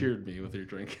I'm saying. cheered me with your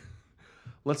drink.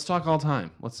 Let's talk all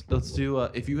time. Let's do.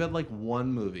 If you had like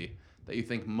one movie that you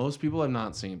think most people have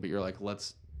not seen, but you're like,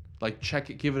 let's like check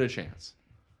it, give it a chance.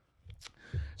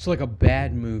 So like a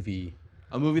bad movie.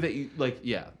 A movie that you like,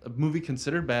 yeah, a movie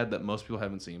considered bad that most people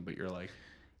haven't seen, but you're like,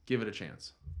 give it a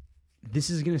chance. This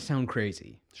is gonna sound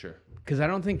crazy. Sure. Because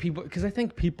I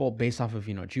think people based off of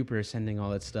Jupiter Ascending,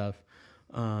 all that stuff.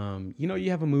 You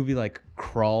have a movie like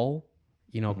Krull.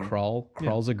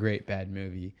 Krull's a great bad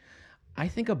movie. I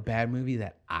think a bad movie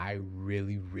that I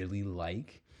really, really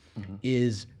like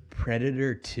is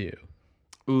Predator 2.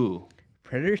 Ooh.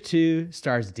 Predator 2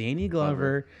 stars Danny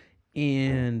Glover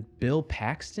and Bill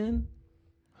Paxton.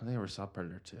 I think I ever saw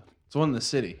Predator 2. It's one in the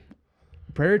city.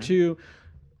 Predator 2,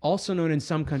 also known in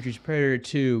some countries, Predator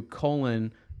 2,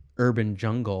 Urban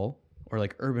Jungle, or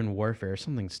like Urban Warfare,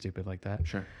 something stupid like that.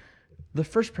 Sure. The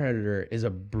first Predator is a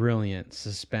brilliant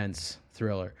suspense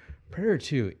thriller. Predator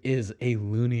 2 is a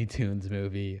Looney Tunes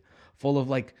movie full of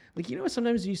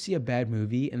sometimes you see a bad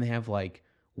movie and they have like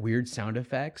weird sound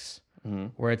effects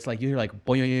where it's like you hear like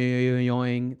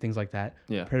boing, things like that.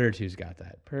 Yeah. Predator 2's got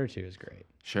that. Predator 2 is great.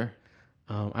 Sure.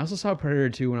 I also saw Predator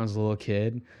 2 when I was a little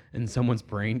kid and someone's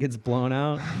brain gets blown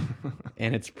out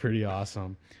and it's pretty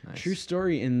awesome. Nice. True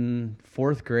story, in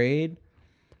 4th grade,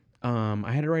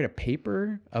 I had to write a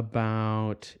paper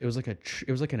about, it was like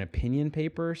an opinion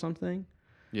paper or something.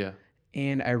 Yeah.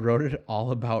 And I wrote it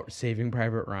all about Saving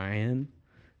Private Ryan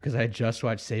because I had just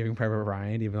watched Saving Private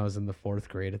Ryan, even though I was in the 4th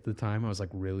grade at the time. I was like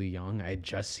really young. I had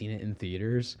just seen it in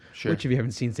theaters. Sure. Which, if you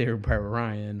haven't seen Saving Private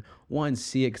Ryan, 1,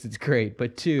 see it because it's great,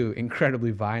 but 2,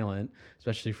 incredibly violent,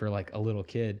 especially for like a little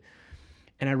kid.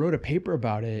 And I wrote a paper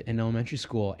about it in elementary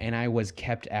school, and I was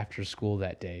kept after school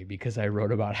that day because I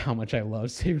wrote about how much I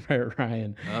loved Saving Private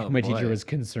Ryan. Oh, my teacher was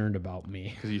concerned about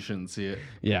me. Because you shouldn't see it.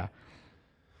 Yeah.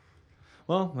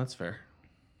 Well, that's fair.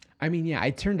 I mean, yeah, I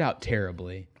turned out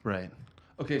terribly. Right.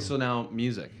 Okay, so now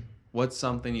music. What's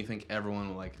something you think everyone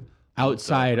will like?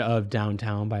 Outside of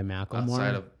Downtown by Macklemore?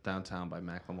 Outside of Downtown by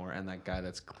Macklemore, and that guy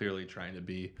that's clearly trying to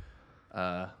be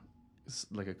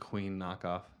like a Queen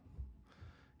knockoff.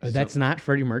 That's not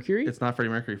Freddie Mercury? It's not Freddie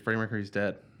Mercury. Freddie Mercury's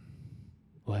dead.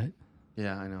 What?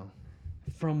 Yeah, I know.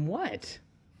 From what?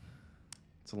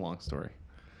 It's a long story.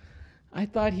 I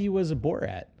thought he was a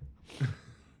Borat.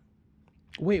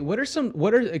 Wait,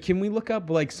 can we look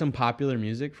up like some popular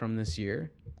music from this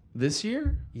year? This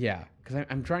year? Yeah, because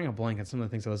I'm drawing a blank on some of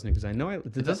the things I listen to because I know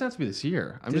it doesn't have to be this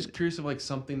year. I'm just curious of like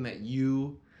something that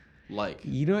you like.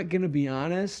 You know what, gonna be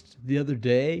honest, the other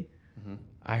day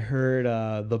I heard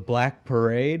The Black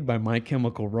Parade by My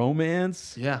Chemical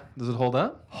Romance. Yeah. Does it hold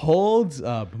up? Holds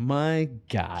up, my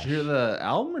gosh. Did you hear the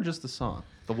album or just the song?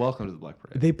 The Welcome to the Black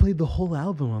Parade. They played the whole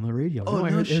album on the radio. Oh,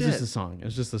 no shit. It was just a song. It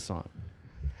was just a song.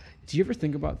 Do you ever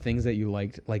think about things that you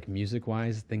liked, like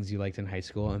music-wise, things you liked in high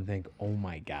school, and think, "Oh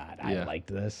my God, I liked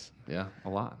this"? Yeah, a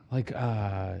lot. Like,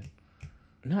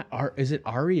 is it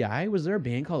REI? Was there a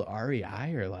band called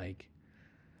REI or like?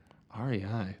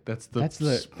 REI. That's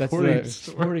the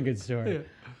sporting goods store.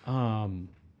 Yeah.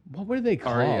 What were they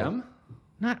called? REM?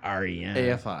 Not REM.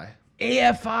 AFI.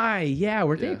 AFI. Yeah,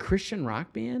 were they a Christian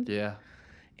rock band? Yeah.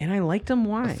 And I liked them.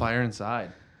 Why? The Fire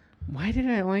Inside. Why did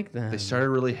I like them? They started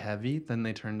really heavy, then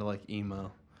they turned to like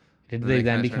emo. Did they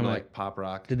then become like pop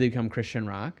rock? Did they become Christian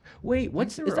rock? Wait,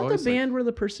 is that the band where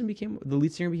the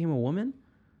lead singer became a woman?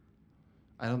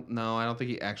 I don't know. I don't think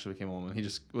he actually became a woman. He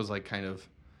just was like kind of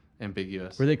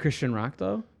ambiguous. Were they Christian rock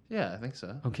though? Yeah, I think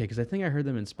so. Okay, because I think I heard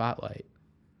them in Spotlight.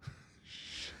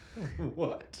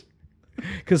 What?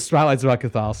 Because Spotlight's about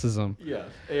Catholicism. Yeah,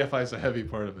 AFI is a heavy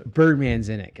part of it. Birdman's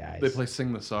in it, guys. They play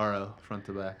 "Sing the Sorrow" front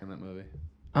to back in that movie.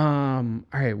 All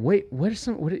right. Wait.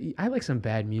 I like some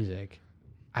bad music.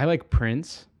 I like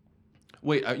Prince.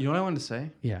 Wait, you know what I wanted to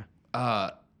say? Yeah,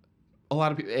 A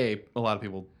lot of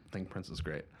people think Prince is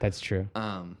great. that's true.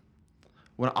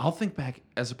 When I'll think back,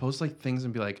 as opposed to like things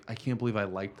and be like, I can't believe I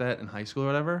liked that in high school or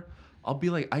whatever. I'll be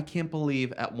like, I can't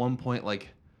believe at one point like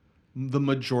the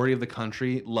majority of the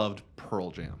country loved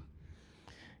Pearl Jam.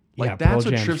 Like Yeah, that's Pearl what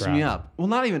Jam's trips me rough. up. Well,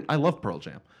 not even I love Pearl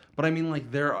Jam, but I mean like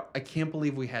I can't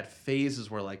believe we had phases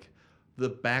where like the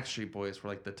Backstreet Boys were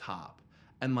like the top,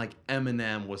 and like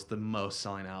Eminem was the most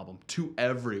selling album to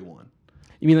everyone.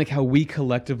 You mean like how we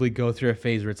collectively go through a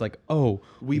phase where it's like, oh,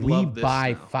 we love this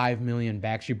buy now. 5 million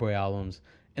Backstreet Boy albums,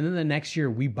 and then the next year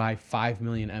we buy 5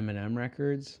 million Eminem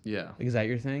records? Yeah. Like, is that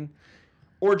your thing?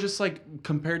 Or just like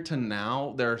compared to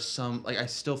now, there are some like I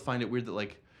still find it weird that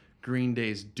like Green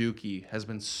Day's Dookie has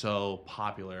been so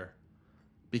popular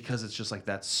because it's just like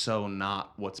that's so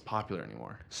not what's popular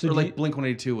anymore. So or do like you-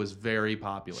 Blink-182 was very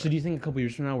popular. So do you think a couple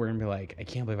years from now we're gonna be like, I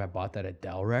can't believe I bought that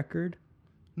Adele record?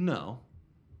 No,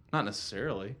 not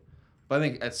necessarily. But I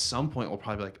think at some point we'll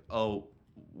probably be like, oh,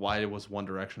 why was One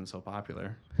Direction so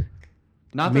popular?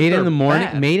 Not that Made in they're the Morning,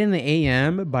 bad. Made in the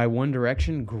AM by One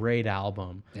Direction, great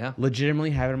album. Yeah.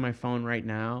 Legitimately have it on my phone right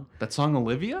now. That song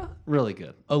Olivia, really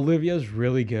good. Olivia's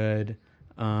really good.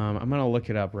 I'm gonna look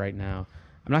it up right now.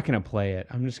 I'm not gonna play it.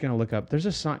 I'm just gonna look up. There's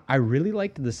a song I really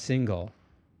liked the single,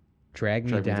 "Drag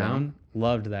Me Down."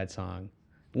 Loved that song.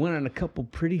 Went on a couple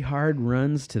pretty hard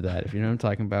runs to that. If you know what I'm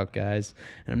talking about, guys.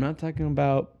 And I'm not talking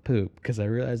about poop because I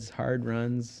realize hard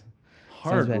runs.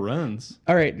 Hard bad. runs.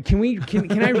 All right, can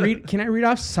I read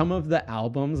off some of the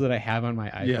albums that I have on my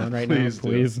iPhone Yeah, right now, please do.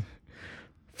 please?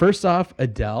 First off,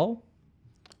 Adele,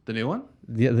 The new one?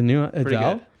 the new Pretty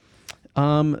Adele.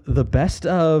 good. The best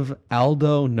of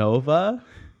Aldo Nova.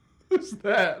 Who's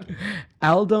that?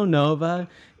 Aldo Nova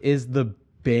is the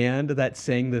band that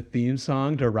sang the theme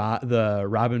song to the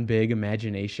Robin Big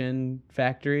Imagination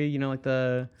Factory. You know, like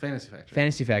the Fantasy Factory.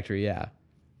 Fantasy Factory. Yeah,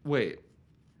 Wait.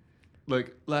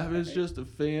 Like, life is just a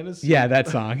fantasy. yeah, that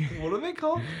song. What are they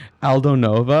called? Aldo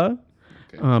Nova.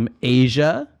 Okay.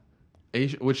 Asia.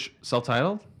 Asia, which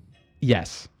self-titled?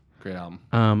 Yes. Great album.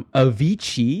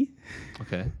 Avicii.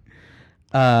 Okay.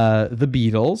 The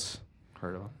Beatles.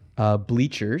 Heard of them.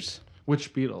 Bleachers.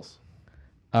 Which Beatles?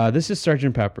 This is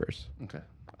Sgt. Pepper's. Okay.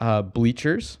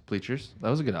 Bleachers. Bleachers.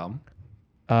 That was a good album.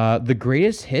 The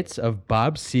Greatest Hits of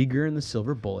Bob Seger and the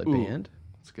Silver Bullet Ooh. Band.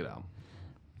 It's a good album.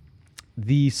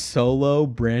 The solo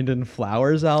Brandon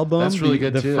Flowers album. That's really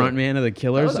good, the too. frontman of the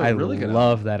Killers. That was a I really good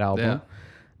love that album.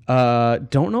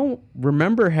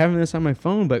 Remember having this on my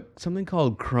phone, but something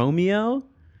called Chromeo.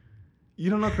 You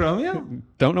don't know Chromeo?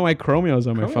 Don't know why Chromeo's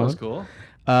on my Chromeo phone. was cool.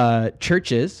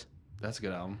 Churches. That's a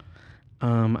good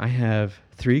album. I have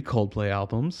 3 Coldplay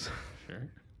albums. Sure.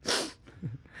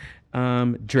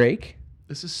 Drake.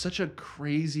 This is such a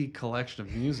crazy collection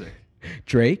of music.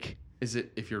 Drake. Is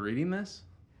it, if you're reading this?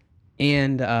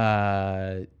 And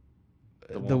The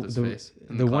one with his face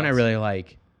in the one I clouds. really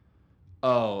like.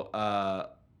 Oh,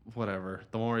 whatever.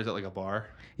 The one where he's at like a bar.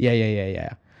 Yeah.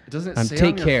 It doesn't say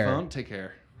Take on your Care. phone. Take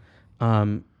Care.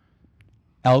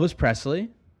 Elvis Presley.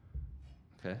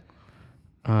 Okay.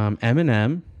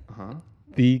 Eminem. Uh-huh.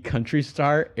 The country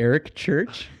star Eric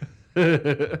Church.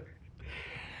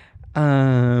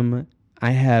 I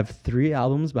have 3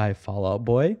 albums by Fall Out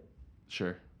Boy.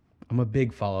 Sure. I'm a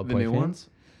big Fall Out The Boy new fan. ones?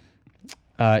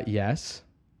 Yes.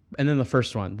 And then the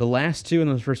first one. The last 2 and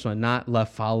then the first one. Not La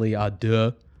Folie à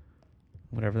Deux.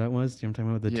 Whatever that was. You know what I'm talking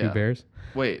about? The 2 Yeah. bears.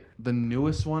 Wait, the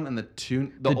newest one and the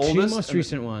The oldest 2 most and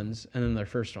recent ones and then their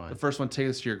first one. The first one, Take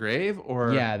Us to Your Grave,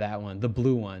 or Yeah, that one. The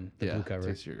blue one. The yeah, blue cover.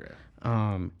 Take Us to Your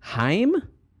Grave. Haim?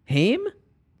 Haim? I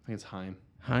think it's Haim.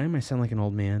 Haim? I sound like an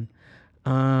old man.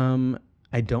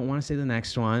 I don't want to say the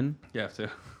next one, You have to.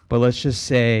 but let's just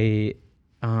say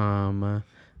I'm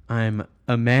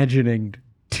imagining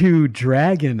 2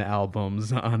 Dragon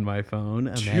albums on my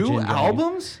phone. Two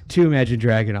albums? 2 Imagine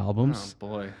Dragon Oh albums.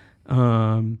 boy.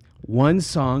 1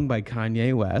 song by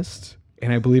Kanye West,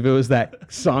 and I believe it was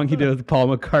that song he did with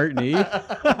Paul McCartney.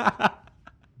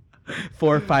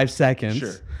 4 or 5 seconds.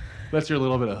 Sure. That's your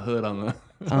little bit of hood on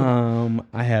the.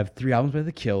 I have 3 albums by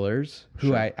The Killers, who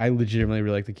Sure. I legitimately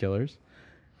really like The Killers.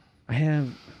 I have.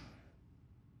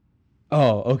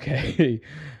 Oh, okay.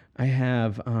 I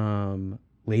have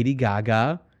Lady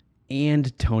Gaga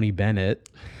and Tony Bennett.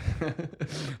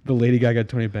 The Lady Gaga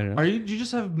Tony Bennett. Do you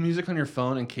just have music on your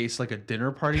phone in case like a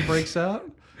dinner party breaks out?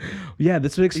 Yeah,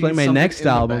 this would explain my something next in the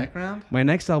album. background? My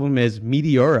next album is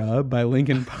Meteora by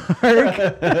Linkin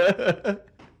Park.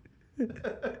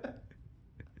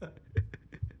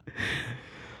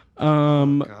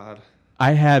 God.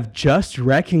 I have Just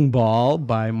Wrecking Ball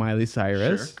by Miley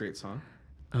Cyrus. Sure, great song.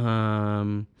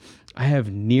 I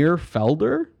have Near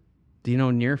Felder. Do you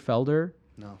know Near Felder?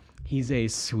 No. He's a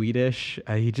Swedish.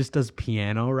 He just does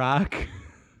piano rock.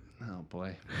 Oh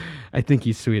boy. I think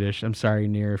he's Swedish. I'm sorry,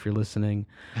 Near, if you're listening.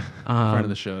 Friend of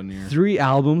the show, Near. 3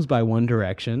 albums by One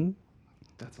Direction.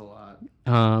 That's a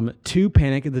lot. 2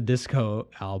 Panic at the Disco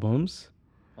albums.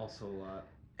 Also a lot.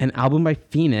 An album by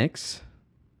Phoenix.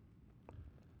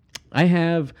 I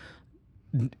have.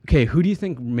 Okay, who do you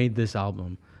think made this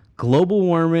album? Global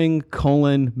Warming,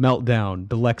 Meltdown,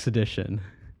 Deluxe Edition.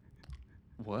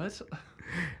 What?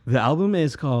 The album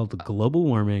is called Global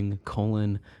Warming,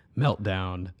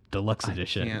 Meltdown, Deluxe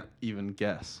Edition. I can't even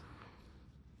guess.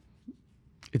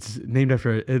 It's named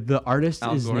after the artist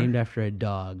Al is Gore? named after a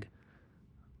dog.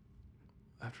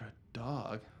 After a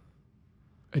dog?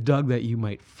 A dog that you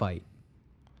might fight.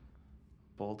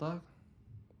 Bulldog?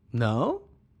 No?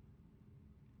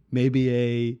 Maybe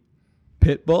a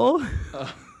pit bull?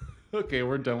 Okay,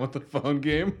 we're done with the phone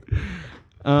game.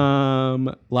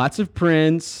 Lots of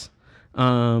Prince.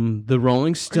 The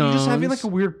Rolling Stones. Are you just having like a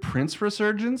weird Prince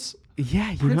resurgence?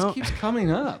 Yeah, you Prince know. keeps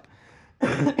coming up.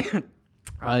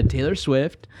 Taylor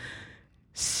Swift.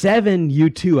 7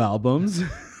 U2 albums.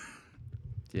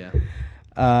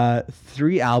 Yeah.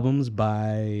 3 albums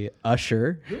by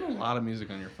Usher. You have a lot of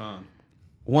music on your phone.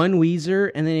 1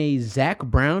 Weezer, and then a Zac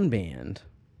Brown band.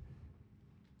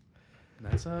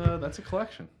 That's a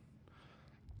collection.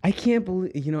 I can't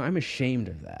believe, I'm ashamed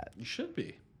of that. You should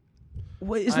be.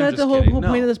 What, isn't I'm that the just whole kidding. point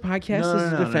No. of this podcast is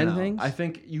to defend things? I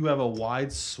think you have a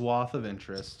wide swath of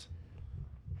interest,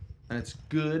 and it's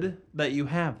good that you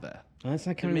have that. Well, that's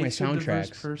not It counting my makes you a diverse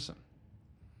soundtracks. person.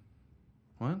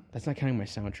 What? That's not counting my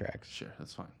soundtracks. Sure,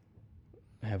 that's fine.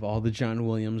 I have all the John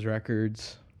Williams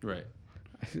records. Right.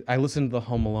 I listened to the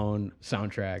Home Alone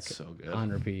soundtrack So good. on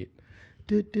repeat.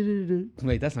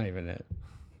 Wait, that's not even it.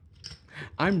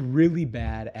 I'm really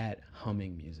bad at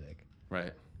humming music.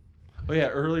 Right. Oh yeah,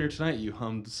 earlier tonight you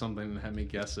hummed something and had me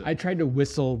guess it. I tried to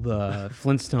whistle the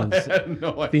Flintstones I had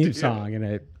no theme idea. song, and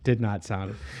it did not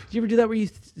sound. Do you ever do that where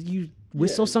you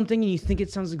whistle something and you think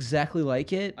it sounds exactly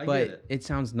like it, I but get it. it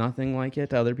sounds nothing like it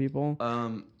to other people?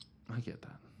 I get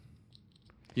that.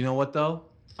 You know what though?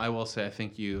 I will say I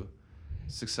think you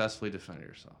successfully defended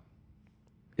yourself.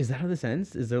 Is that how this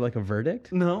ends? Is there like a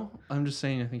verdict? No, I'm just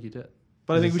saying I think you did.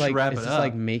 But I think we should wrap it Is up. this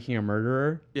like making a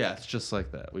murderer? Yeah, it's just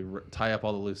like that. We tie up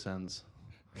all the loose ends.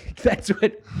 That's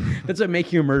what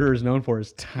making a murderer is known for,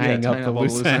 is tying up the all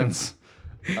loose ends.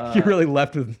 You're really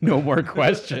left with no more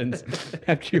questions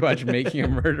after you watch Making a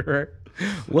Murderer.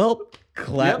 Well,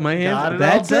 clap my hands. Got it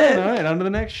That's all done. it. All right, on to the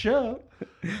next show.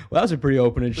 Well, that was a pretty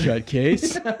open and shut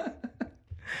case.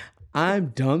 I'm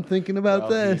done thinking about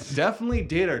this. You definitely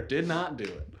did or did not do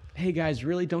it. Hey guys,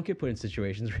 really don't get put in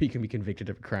situations where you can be convicted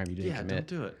of a crime you didn't Yeah, commit.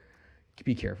 don't do it.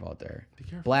 Be careful out there. Be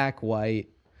careful. Black, white,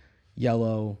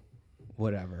 yellow,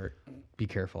 whatever. Be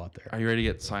careful out there. Are you ready to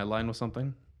get sidelined with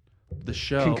something? The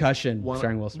show Concussion,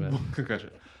 starring Will Smith. Concussion.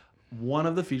 One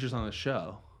of the features on the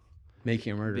show,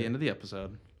 Making a at Murderer. the end of the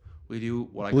episode, we do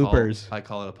what Bloopers. I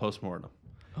call it a postmortem.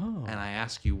 Oh. And I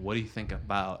ask you, what do you think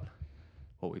about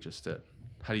what we just did?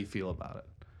 How do you feel about it?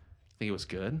 Think it was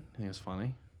good? Think it was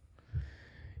funny?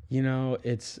 You know,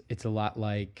 it's a lot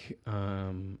like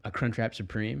a Crunchwrap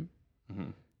Supreme. Mm-hmm.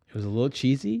 It was a little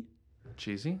cheesy.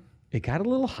 Cheesy? It got a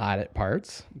little hot at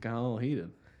parts. Got a little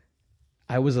heated.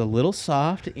 I was a little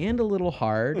soft and a little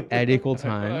hard at equal I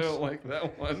times. don't like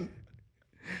that one.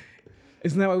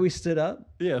 Isn't that why we stood up?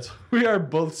 Yes, we are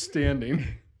both standing.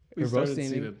 We're both started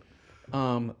standing.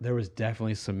 seated. There was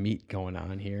definitely some meat going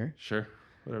on here. Sure,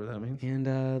 whatever that means. And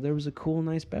there was a cool,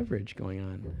 nice beverage going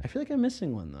on. I feel like I'm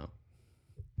missing one, though.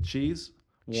 Cheese,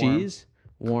 warm, Cheese,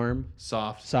 warm,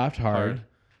 soft, hard,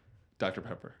 Dr.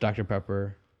 Pepper. Dr.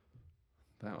 Pepper,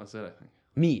 That was it, I think.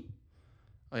 meat.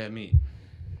 Oh yeah, meat.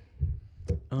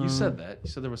 You said that. You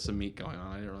said there was some meat going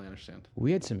on. I didn't really understand.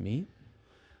 We had some meat.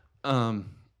 The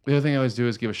other thing I always do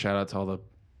is give a shout out to all the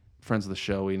friends of the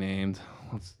show we named.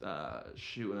 Let's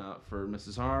shooting out for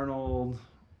Mrs. Arnold.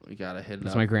 We gotta hit it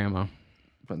That's up. my grandma.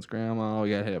 Friend's grandma. We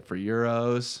gotta hit up for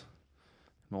Euros.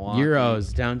 Milwaukee.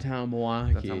 Euros, downtown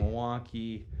Milwaukee. Downtown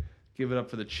Milwaukee. Give it up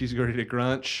for the Cheesy Gordita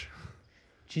Grunch.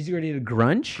 Cheesy Gordita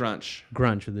Grunch? Grunch.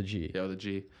 Grunch with a G. Yeah, with a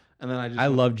G. And then I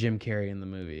love Jim Carrey in the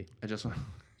movie. I just want.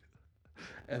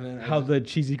 And then How the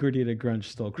cheesy gordita grunge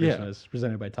stole Christmas,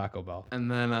 presented by Taco Bell. And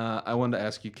then I wanted to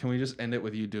ask you, can we just end it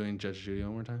with you doing Judge Judy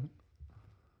one more time?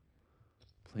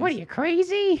 Please? What are you,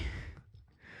 crazy?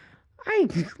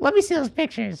 Let me see those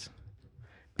pictures.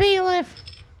 Bailiff.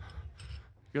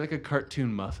 You're like a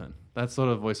cartoon muffin. That's sort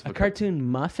of voice of A cartoon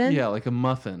muffin? Yeah, like a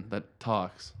muffin that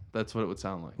talks. That's what it would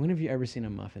sound like. When have you ever seen a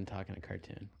muffin talk in a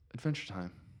cartoon? Adventure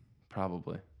Time,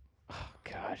 probably. Oh,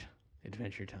 God.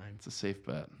 Adventure Time. It's a safe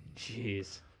bet.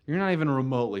 Jeez. You're not even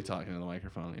remotely talking to the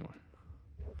microphone anymore.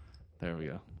 There we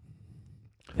go.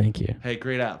 Thank you. Hey,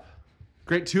 great app.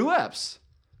 Great 2 apps.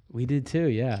 We did too,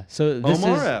 yeah. So this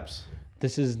More is apps.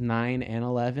 this is 9 and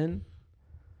 11.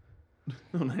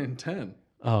 No, 9 and 10.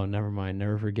 Oh, never mind.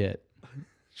 Never forget.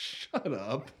 Shut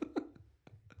up.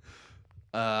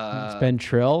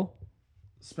 Trill.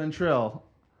 Spentrill.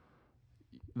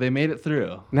 They made it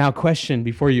through. Now, question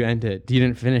before you end it. You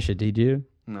didn't finish it, did you?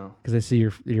 No. Because I see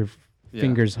your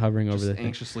fingers hovering over Just the thing.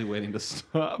 anxiously waiting to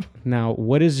stop. Now,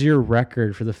 what is your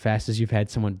record for the fastest you've had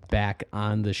someone back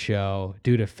on the show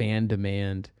due to fan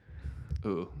demand?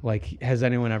 Ooh. Like, has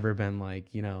anyone ever been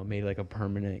like, made like a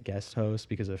permanent guest host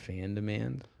because of fan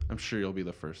demand? I'm sure you'll be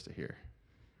the first to hear.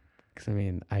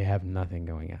 Because, I have nothing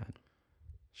going on.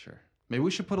 Sure. Maybe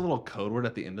we should put a little code word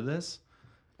at the end of this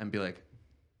and be like,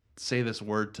 say this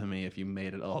word to me if you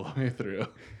made it all the way through.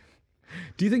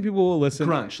 Do you think people will listen?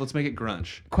 Grunch. Let's make it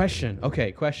grunch. Question.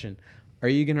 Are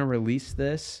you going to release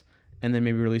this and then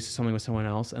maybe release something with someone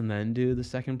else and then do the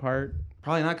second part?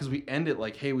 Probably not, because we end it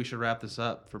like, hey, we should wrap this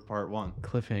up for part 1.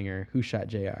 Cliffhanger. Who shot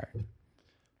JR?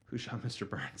 Who shot Mr.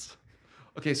 Burns?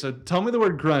 Okay, so tell me the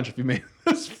word grunch if you made it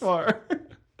this far.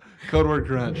 Code word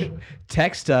grunch.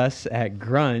 Text us at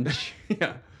grunch.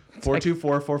 Yeah.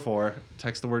 42444.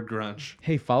 Text the word grunch.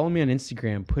 Hey, follow me on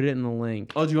Instagram. Put it in the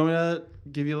link. Oh, do you want me to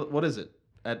give you, what is it?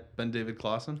 At Ben David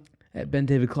Clausen? At Ben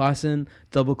David Clausen.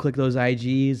 Double click those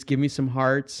IGs. Give me some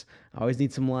hearts. I always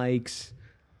need some likes.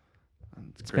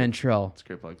 It's Ben Trill. It's a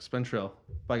great plug. Spentrill.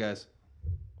 Bye, guys.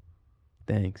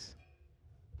 Thanks.